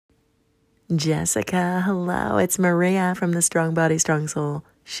Jessica, hello. It's Maria from the Strong Body, Strong Soul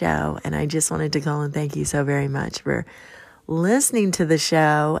show. And I just wanted to call and thank you so very much for listening to the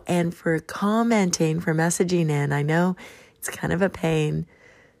show and for commenting, for messaging in. I know it's kind of a pain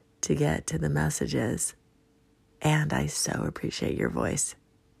to get to the messages. And I so appreciate your voice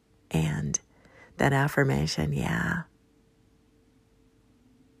and that affirmation. Yeah.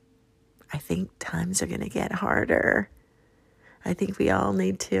 I think times are going to get harder. I think we all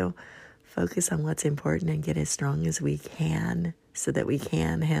need to focus on what's important and get as strong as we can so that we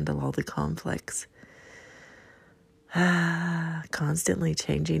can handle all the conflicts. Constantly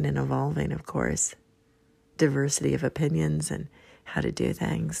changing and evolving, of course. Diversity of opinions and how to do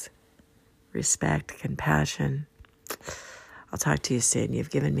things. Respect, compassion. I'll talk to you soon.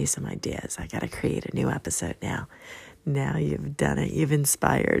 You've given me some ideas. I got to create a new episode now. Now you've done it. You've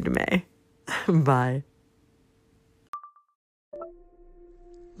inspired me. Bye.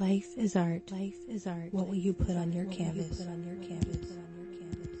 Life is art. Life is art. What will you put on your canvas?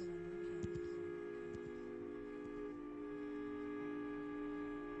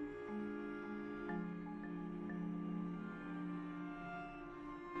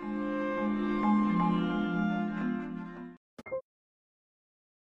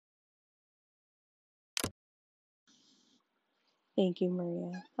 Thank you,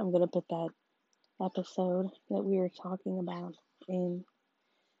 Maria. I'm gonna put that episode that we were talking about in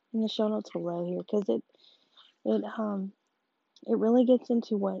the show notes below here because it really gets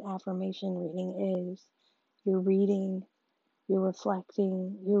into what affirmation reading is. You're reading, you're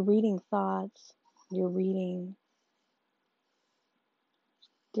reflecting, you're reading thoughts, you're reading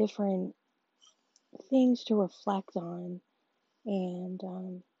different things to reflect on, and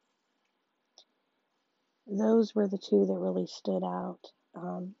those were the two that really stood out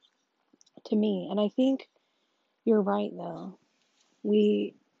to me. And I think you're right, though.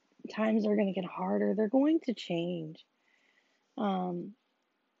 Times are going to get harder. They're going to change.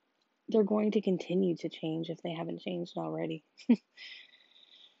 They're going to continue to change if they haven't changed already.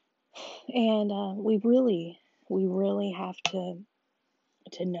 And we really have to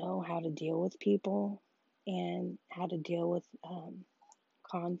know how to deal with people and how to deal with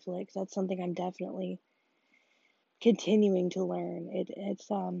conflicts. That's something I'm definitely continuing to learn. It's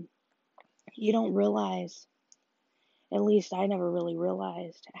you don't realize, at least I never really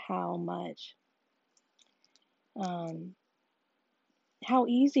realized how much how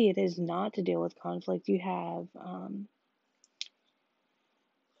easy it is not to deal with conflict. You have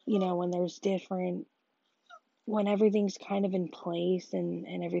when everything's kind of in place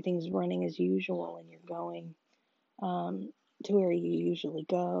and everything's running as usual and you're going to where you usually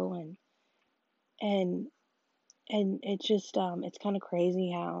go, and it's just it's kind of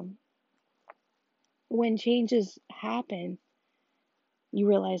crazy how when changes happen you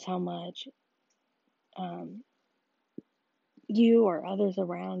realize how much you or others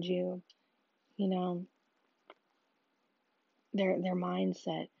around you, their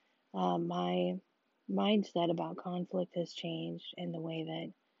mindset, my mindset about conflict has changed in the way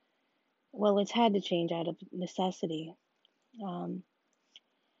that, well, it's had to change out of necessity. And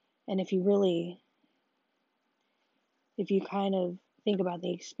if you kind of think about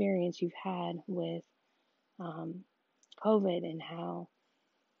the experience you've had with COVID and how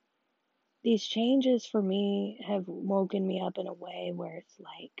these changes for me have woken me up in a way where it's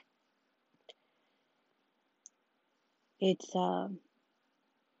like, it's, our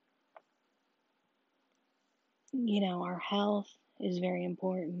health is very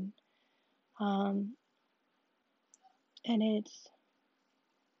important. And it's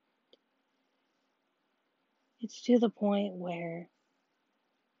to the point where,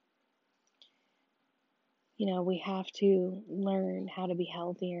 we have to learn how to be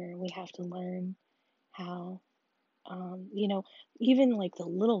healthier. We have to learn how, even like the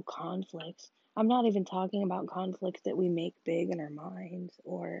little conflicts. I'm not even talking about conflicts that we make big in our minds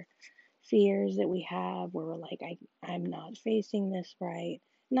or fears that we have where we're like, I'm not facing this right.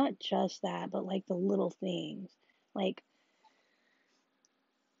 Not just that, but like the little things. Like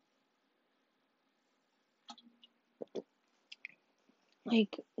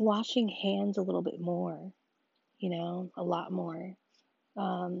washing hands a little bit more, a lot more.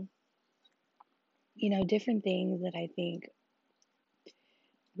 Different things that I think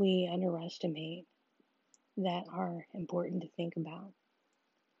we underestimate that are important to think about.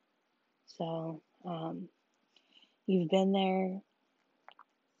 So, you've been there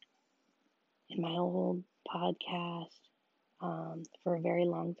in my old podcast for a very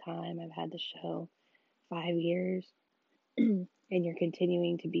long time. I've had the show 5 years, and you're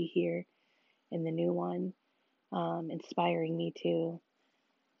continuing to be here in the new one, inspiring me too.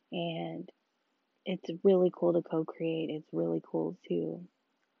 And it's really cool to co-create. It's really cool to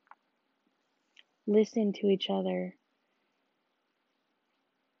listen to each other,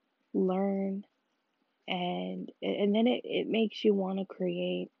 learn, and then it makes you want to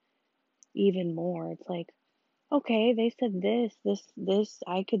create even more. It's like, okay, they said this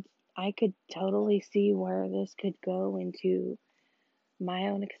I could totally see where this could go into my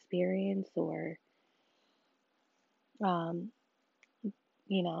own experience, or um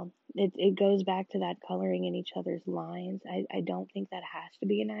it goes back to that coloring in each other's lines. I don't think that has to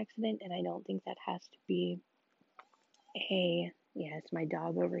be an accident, and I don't think that has to be a, yeah, it's my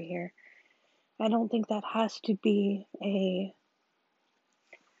dog over here. I don't think that has to be a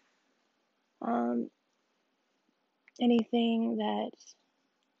um anything that's,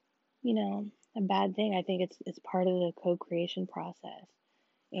 a bad thing. I think it's part of the co-creation process,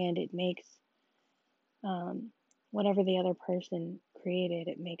 and it makes um whatever the other person created,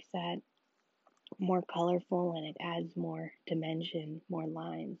 it makes that more colorful, and it adds more dimension, more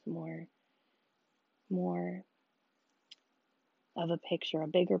lines, more of a picture, a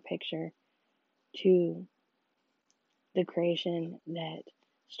bigger picture to the creation that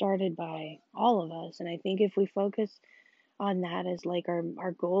started by all of us. And I think if we focus on that as like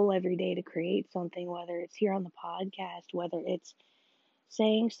our goal every day to create something, whether it's here on the podcast, whether it's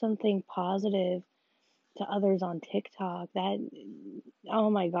saying something positive to others on TikTok, that, oh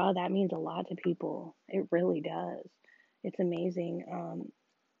my God, that means a lot to people. It really does. It's amazing.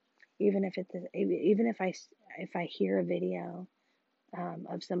 Even if I hear a video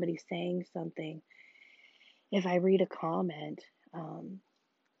of somebody saying something, if I read a comment, um,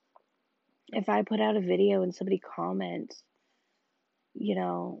 if I put out a video and somebody comments, you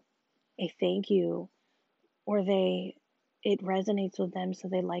know, a thank you, or it resonates with them, so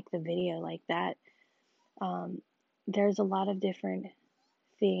they like the video like that. Um, there's a lot of different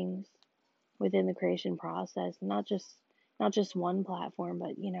things within the creation process, not just one platform,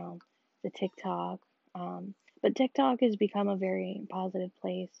 but the TikTok. But TikTok has become a very positive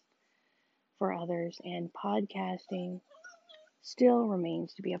place for others, and podcasting still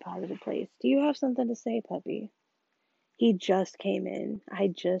remains to be a positive place. Do you have something to say, puppy? He just came in. I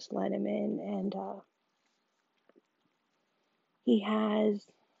just let him in, and he has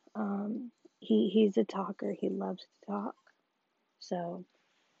he's a talker. He loves to talk, so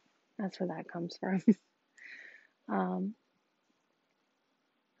that's where that comes from. um,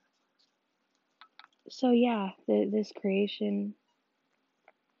 so yeah, this creation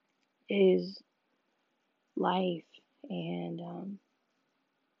is life, and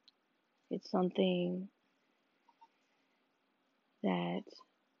it's something that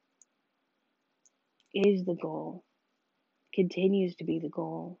is the goal, continues to be the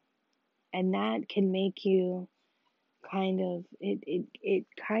goal, and that can make you it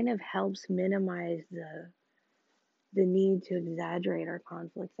kind of helps minimize the need to exaggerate our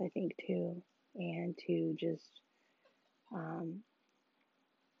conflicts, I think, too, and to just um,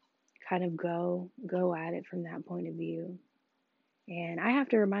 kind of go at it from that point of view. And I have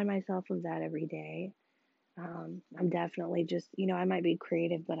to remind myself of that every day. I'm definitely just, I might be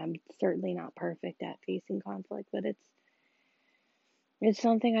creative, but I'm certainly not perfect at facing conflict. But it's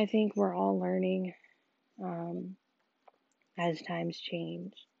something I think we're all learning um, as times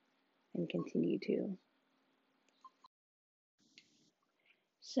change and continue to.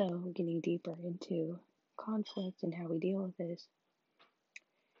 So, getting deeper into conflict and how we deal with this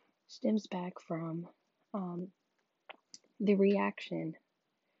stems back from um, the reaction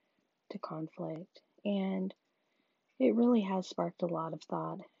to conflict. And it really has sparked a lot of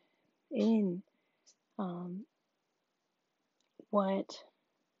thought in um, what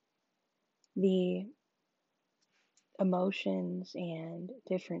the emotions and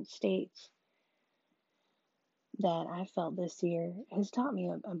different states that I felt this year has taught me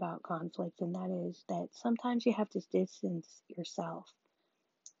about conflict, and that is that sometimes you have to distance yourself,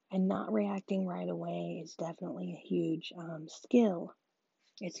 and not reacting right away is definitely a huge skill.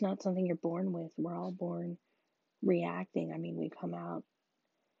 It's not something you're born with. We're all born reacting. I mean, we come out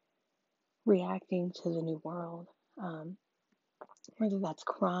reacting to the new world, um, whether that's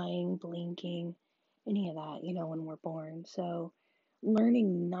crying, blinking, any of that, when we're born. So,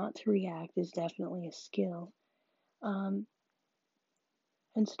 learning not to react is definitely a skill. Um,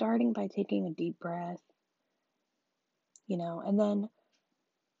 and starting by taking a deep breath, and then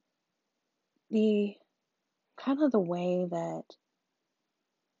the kind of the way that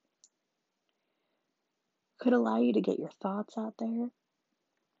could allow you to get your thoughts out there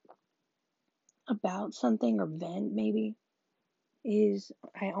about something, or vent maybe, is,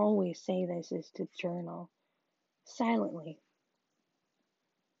 I always say this, is to journal silently.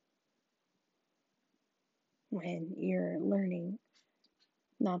 when you're learning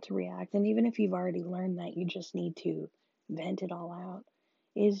not to react. And even if you've already learned that you just need to vent it all out,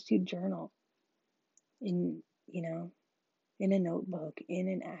 is to journal in, in a notebook, in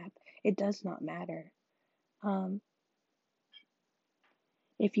an app. It does not matter. Um,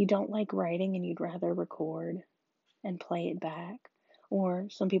 if you don't like writing and you'd rather record and play it back, or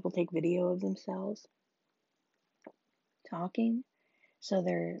some people take video of themselves talking, so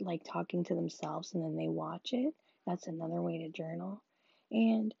they're like talking to themselves and then they watch it. That's another way to journal.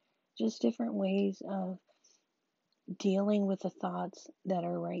 And just different ways of dealing with the thoughts that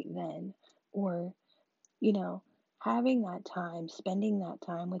are right then, or, you know, having that time, spending that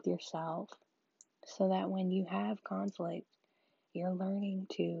time with yourself so that when you have conflict, you're learning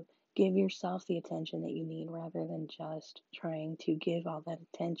to give yourself the attention that you need rather than just trying to give all that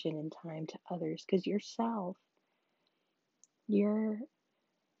attention and time to others. Because yourself, you're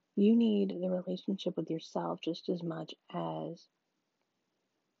you need the relationship with yourself just as much as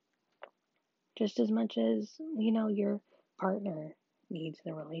your partner needs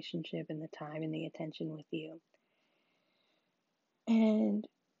the relationship and the time and the attention with you. And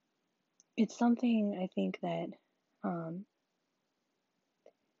it's something I think that um,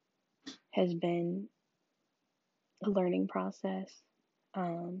 has been a learning process,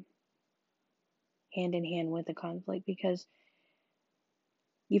 um, hand in hand with the conflict, because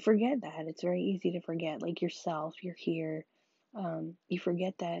you forget that. It's very easy to forget, like yourself, you're here. You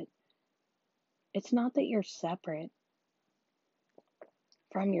forget that it's not that you're separate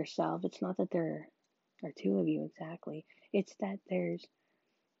from yourself. It's not that there are two of you exactly. It's that there's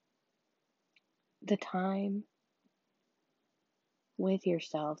the time with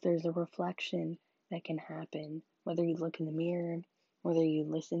yourself. There's a reflection that can happen, whether you look in the mirror, whether you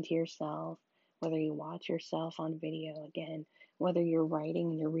listen to yourself, whether you watch yourself on video again, whether you're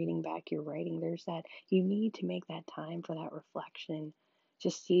writing and you're reading back your writing. There's that, you need to make that time for that reflection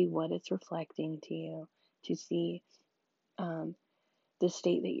to see what it's reflecting to you, to see um, the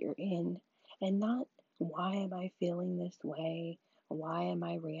state that you're in, and not why am I feeling this way, why am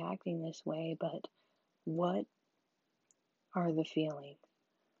I reacting this way, but what are the feelings?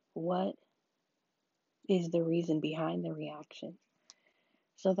 What is the reason behind the reaction?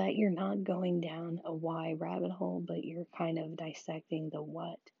 So that you're not going down a why rabbit hole, but you're kind of dissecting the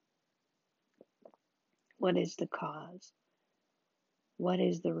what. What is the cause? What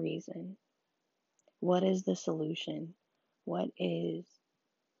is the reason? What is the solution? What is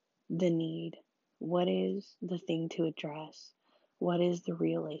the need? What is the thing to address? What is the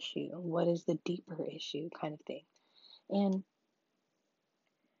real issue? What is the deeper issue, kind of thing? And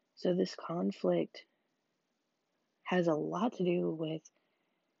so this conflict has a lot to do with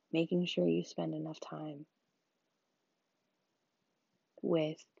making sure you spend enough time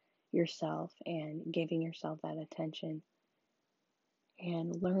with yourself and giving yourself that attention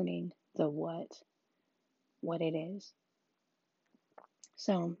and learning the what it is.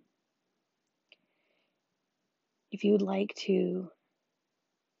 So, if you would like to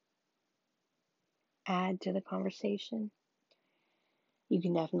add to the conversation, you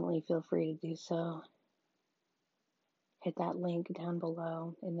can definitely feel free to do so. Hit that link down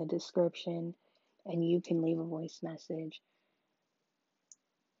below in the description and you can leave a voice message.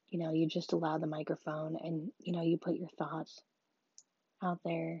 You just allow the microphone and, you put your thoughts out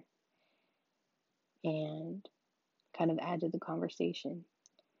there and kind of add to the conversation.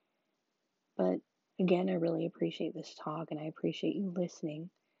 But again, I really appreciate this talk and I appreciate you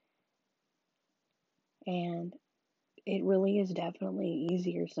listening. And it really is definitely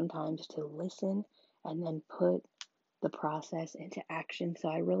easier sometimes to listen and then put the process into action. So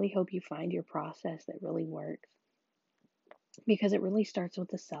I really hope you find your process that really works, because it really starts with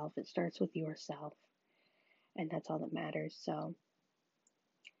the self. It starts with yourself, and that's all that matters. So,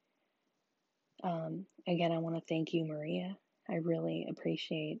 again, I want to thank you, Maria. I really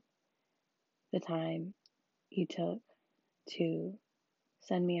appreciate the time you took to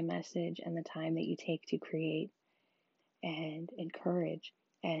send me a message and the time that you take to create and encourage.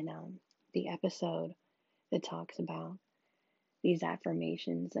 And the episode that talks about these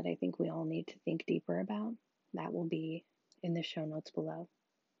affirmations that I think we all need to think deeper about, that will be in the show notes below.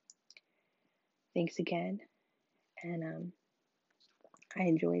 Thanks again, and I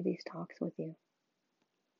enjoy these talks with you.